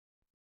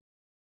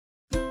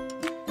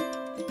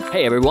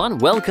Hey everyone,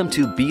 welcome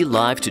to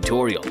BeLive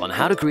tutorial on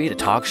how to create a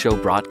talk show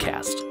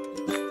broadcast.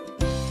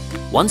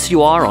 Once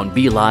you are on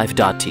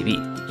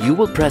BeLive.tv, you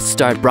will press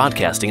Start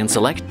Broadcasting and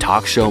select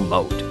Talk Show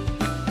Mode.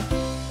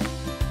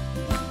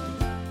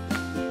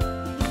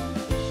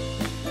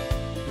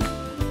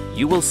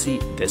 You will see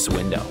this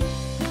window.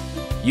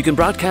 You can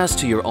broadcast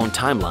to your own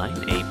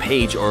timeline, a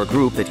page or a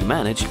group that you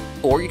manage,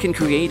 or you can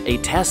create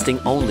a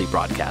testing-only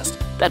broadcast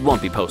that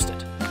won't be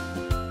posted.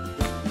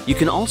 You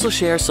can also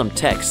share some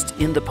text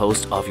in the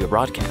post of your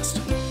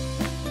broadcast.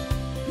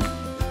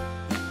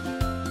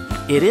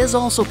 It is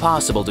also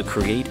possible to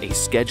create a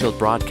scheduled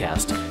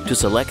broadcast to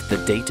select the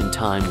date and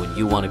time when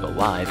you want to go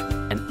live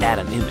and add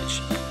an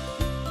image.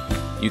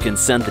 You can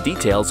send the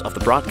details of the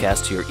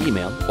broadcast to your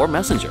email or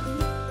messenger.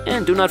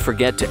 And do not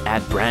forget to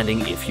add branding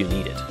if you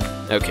need it.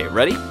 Okay,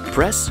 ready?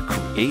 Press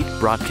Create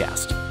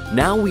Broadcast.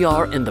 Now we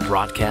are in the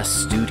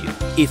broadcast studio.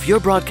 If you're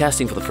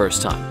broadcasting for the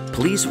first time,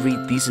 please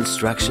read these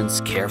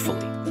instructions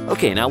carefully.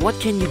 Okay, now what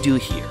can you do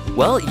here?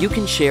 Well, you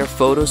can share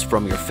photos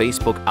from your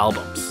Facebook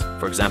albums.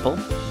 For example,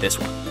 this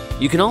one.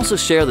 You can also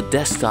share the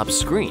desktop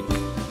screen.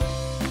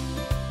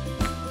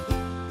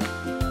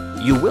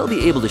 You will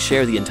be able to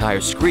share the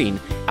entire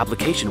screen,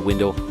 application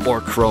window, or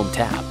Chrome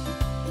tab.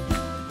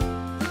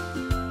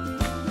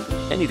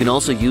 And you can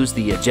also use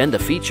the agenda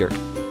feature.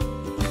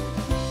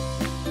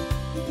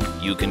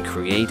 You can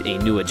create a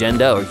new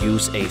agenda or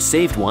use a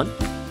saved one,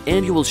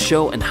 and you will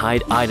show and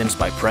hide items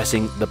by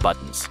pressing the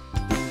buttons.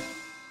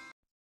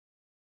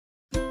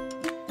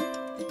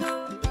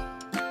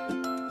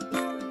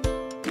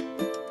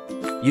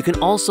 You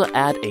can also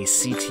add a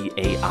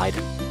CTA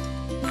item.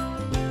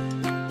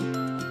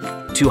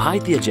 To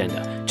hide the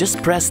agenda,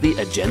 just press the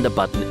agenda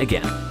button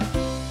again.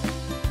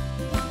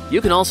 You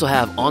can also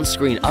have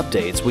on-screen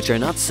updates which are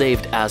not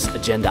saved as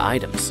agenda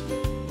items.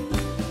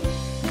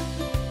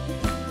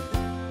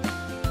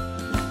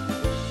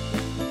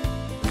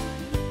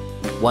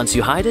 Once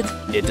you hide it,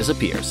 it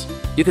disappears.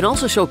 You can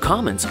also show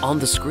comments on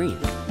the screen.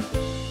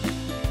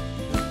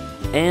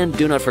 And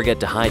do not forget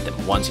to hide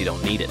them once you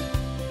don't need it.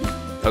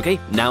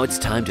 Okay, now it's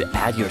time to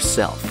add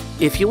yourself.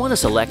 If you want to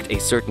select a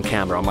certain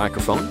camera or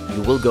microphone,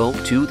 you will go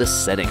to the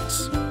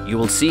settings. You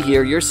will see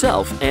here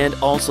yourself and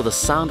also the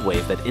sound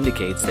wave that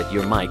indicates that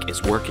your mic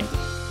is working.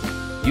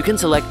 You can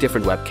select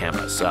different web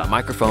cameras,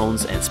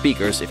 microphones and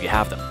speakers if you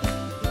have them.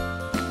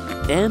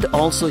 And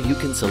also you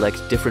can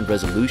select different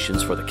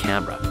resolutions for the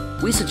camera.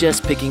 We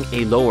suggest picking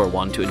a lower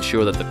one to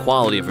ensure that the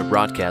quality of your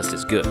broadcast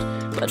is good,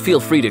 but feel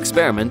free to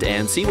experiment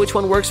and see which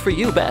one works for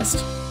you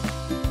best.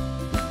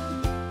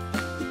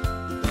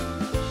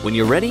 When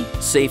you're ready,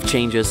 save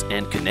changes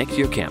and connect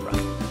your camera.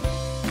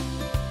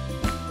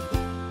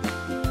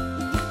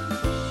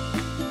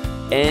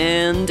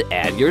 And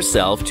add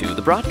yourself to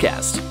the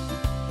broadcast.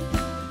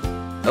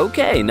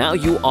 Okay, now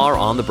you are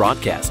on the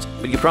broadcast,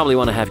 but you probably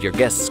want to have your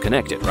guests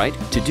connected, right?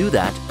 To do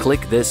that,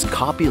 click this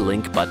Copy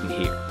Link button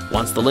here.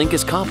 Once the link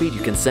is copied,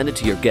 you can send it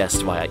to your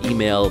guest via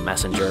email,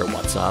 messenger,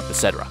 WhatsApp,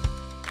 etc.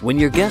 When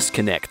your guest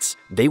connects,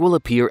 they will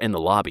appear in the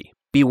lobby.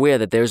 Beware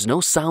that there's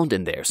no sound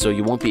in there, so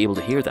you won't be able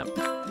to hear them.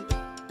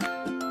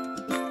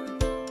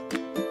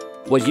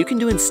 What you can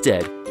do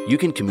instead, you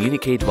can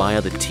communicate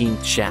via the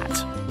team chat.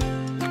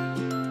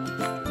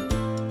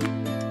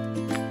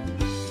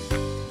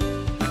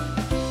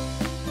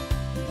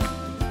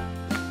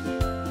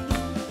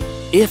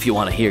 If you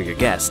want to hear your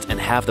guest and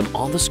have them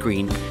on the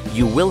screen,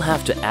 you will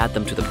have to add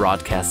them to the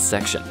broadcast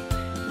section.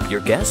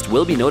 Your guest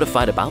will be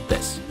notified about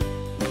this.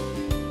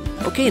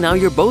 Okay, now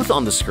you're both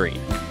on the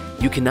screen.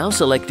 You can now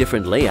select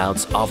different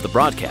layouts of the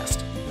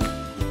broadcast.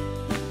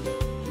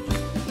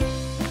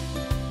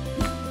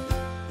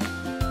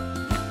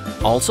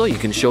 Also, you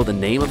can show the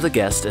name of the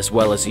guest as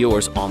well as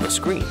yours on the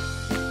screen.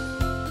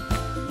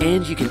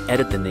 And you can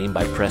edit the name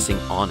by pressing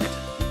on it.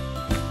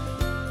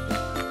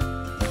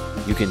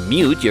 You can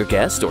mute your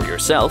guest or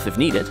yourself if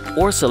needed,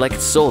 or select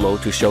solo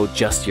to show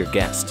just your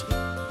guest.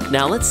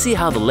 Now let's see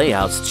how the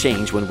layouts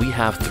change when we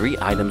have 3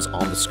 items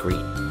on the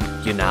screen.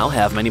 You now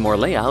have many more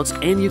layouts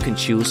and you can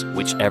choose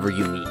whichever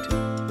you need.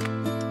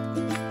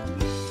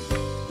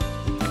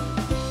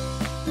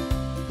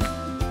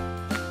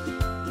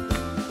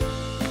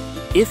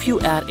 If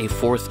you add a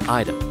 4th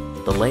item,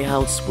 the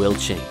layouts will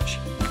change.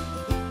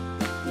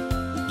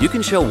 You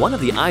can show one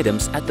of the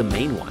items at the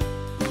main one.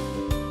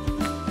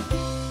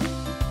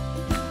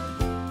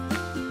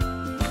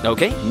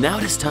 Okay, now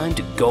it is time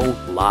to go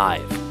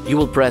live. You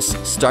will press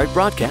Start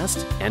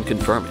Broadcast and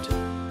confirm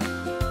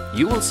it.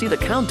 You will see the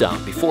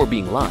countdown before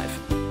being live.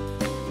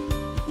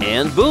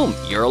 And boom,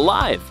 you're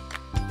live!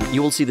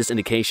 You will see this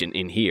indication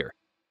in here.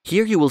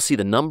 Here you will see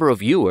the number of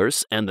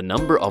viewers and the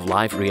number of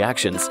live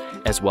reactions,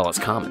 as well as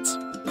comments.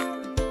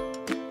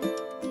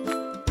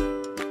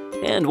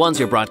 And once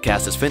your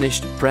broadcast is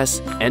finished, press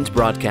End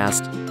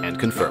Broadcast and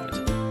confirm it.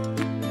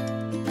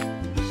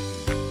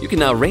 You can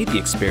now rate the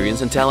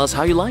experience and tell us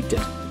how you liked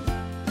it.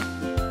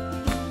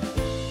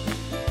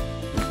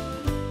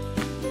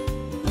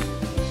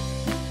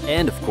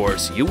 And of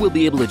course, you will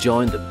be able to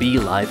join the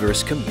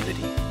BeLivers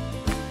community.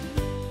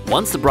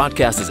 Once the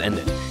broadcast is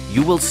ended,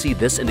 you will see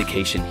this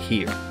indication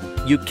here.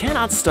 You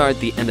cannot start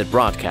the ended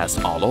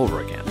broadcast all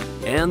over again.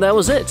 And that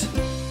was it.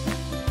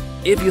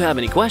 If you have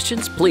any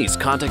questions, please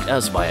contact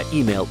us via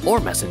email or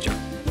messenger.